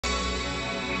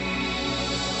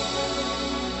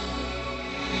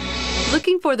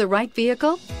Looking for the right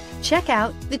vehicle? Check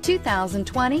out the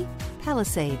 2020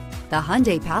 Palisade. The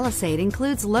Hyundai Palisade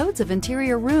includes loads of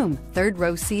interior room,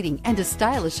 third-row seating, and a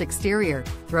stylish exterior.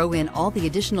 Throw in all the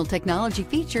additional technology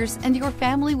features and your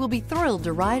family will be thrilled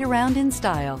to ride around in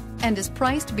style, and is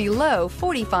priced below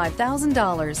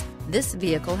 $45,000. This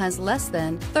vehicle has less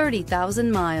than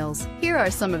 30,000 miles. Here are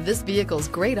some of this vehicle's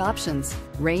great options: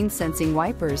 rain-sensing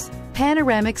wipers,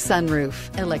 panoramic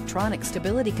sunroof, electronic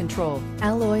stability control,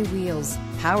 alloy wheels,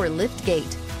 power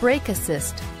liftgate, brake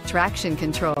assist, traction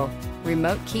control,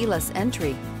 remote keyless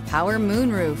entry, power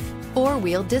moonroof,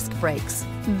 four-wheel disc brakes.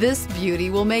 This beauty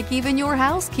will make even your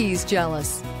house keys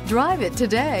jealous. Drive it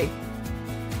today.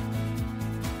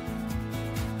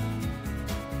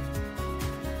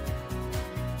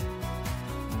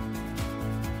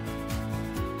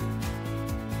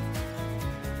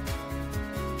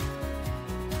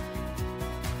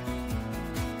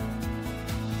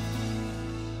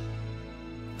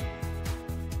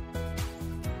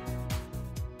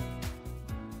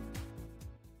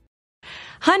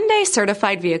 Hyundai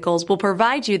certified vehicles will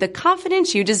provide you the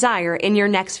confidence you desire in your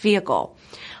next vehicle.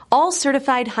 All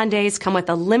certified Hyundais come with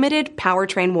a limited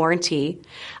powertrain warranty,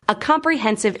 a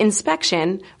comprehensive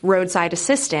inspection, roadside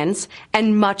assistance,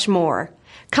 and much more.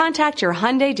 Contact your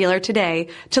Hyundai dealer today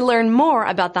to learn more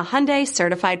about the Hyundai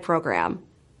Certified Program.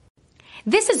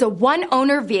 This is a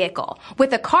one-owner vehicle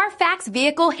with a Carfax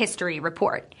Vehicle History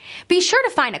Report. Be sure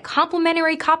to find a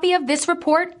complimentary copy of this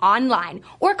report online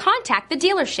or contact the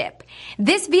dealership.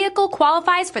 This vehicle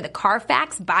qualifies for the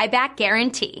Carfax Buyback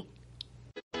Guarantee.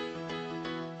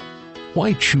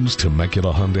 Why choose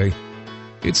Temecula Hyundai?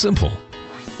 It's simple.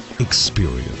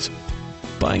 Experience.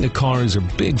 Buying a car is a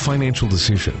big financial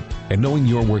decision, and knowing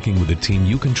you're working with a team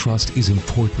you can trust is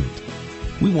important.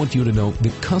 We want you to know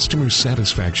that customer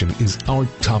satisfaction is our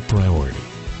top priority.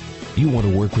 You want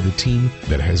to work with a team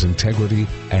that has integrity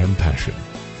and passion.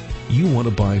 You want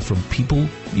to buy from people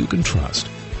you can trust.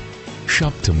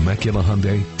 Shop Temecula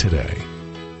Hyundai today.